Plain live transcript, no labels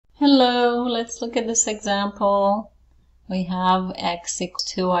Hello, let's look at this example. We have x equals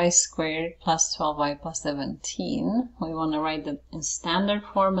 2y squared plus 12y plus 17. We want to write it in standard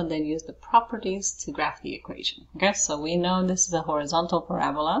form and then use the properties to graph the equation. Okay, so we know this is a horizontal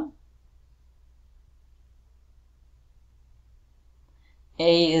parabola.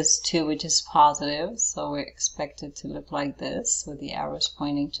 A is 2, which is positive, so we're expected to look like this with the arrows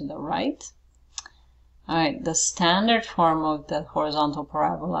pointing to the right. Alright, the standard form of the horizontal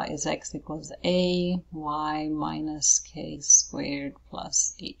parabola is x equals a y minus k squared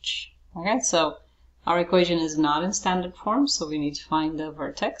plus h. Okay, so our equation is not in standard form, so we need to find the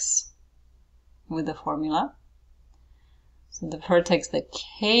vertex with the formula. So the vertex, the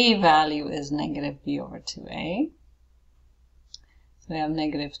k value is negative b over 2a. So we have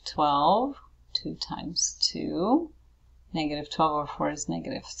negative 12, 2 times 2. Negative 12 over 4 is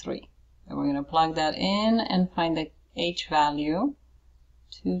negative 3. And we're going to plug that in and find the h value.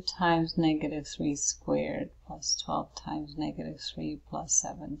 2 times negative 3 squared plus 12 times negative 3 plus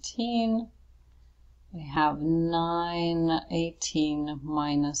 17. We have 9, 18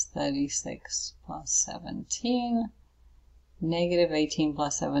 minus 36 plus 17. Negative 18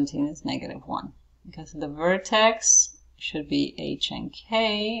 plus 17 is negative 1. Because the vertex should be h and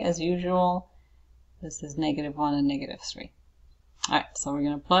k as usual. This is negative 1 and negative 3. Alright, so we're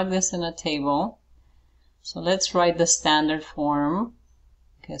going to plug this in a table. So let's write the standard form.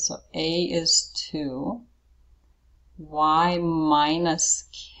 Okay, so a is 2. Y minus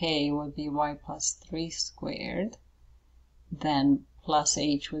k would be y plus 3 squared. Then plus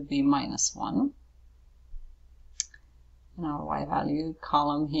h would be minus 1. And our y value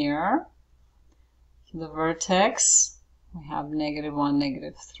column here. So the vertex, we have negative 1,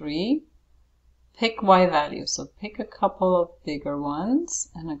 negative 3. Pick y value, so pick a couple of bigger ones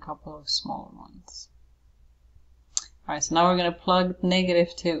and a couple of smaller ones. Alright, so now we're going to plug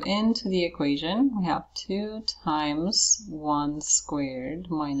negative 2 into the equation. We have 2 times 1 squared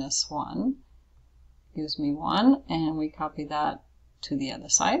minus 1 gives me 1, and we copy that to the other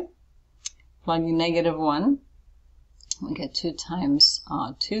side. Plugging negative 1, we get 2 times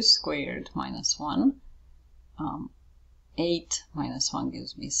 2 squared minus 1. 8 minus 1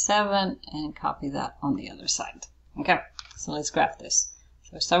 gives me 7, and copy that on the other side. Okay, so let's graph this.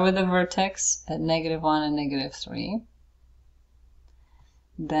 So start with the vertex at negative 1 and negative 3.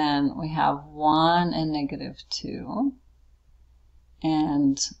 Then we have 1 and negative 2,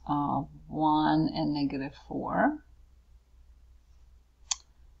 and 1 and negative 4.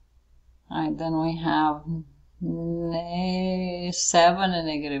 Alright, then we have 7 and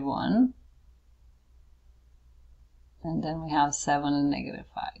negative 1. And then we have 7 and negative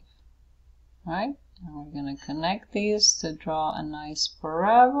 5. Alright, and we're going to connect these to draw a nice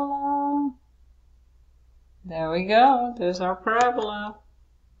parabola. There we go, there's our parabola.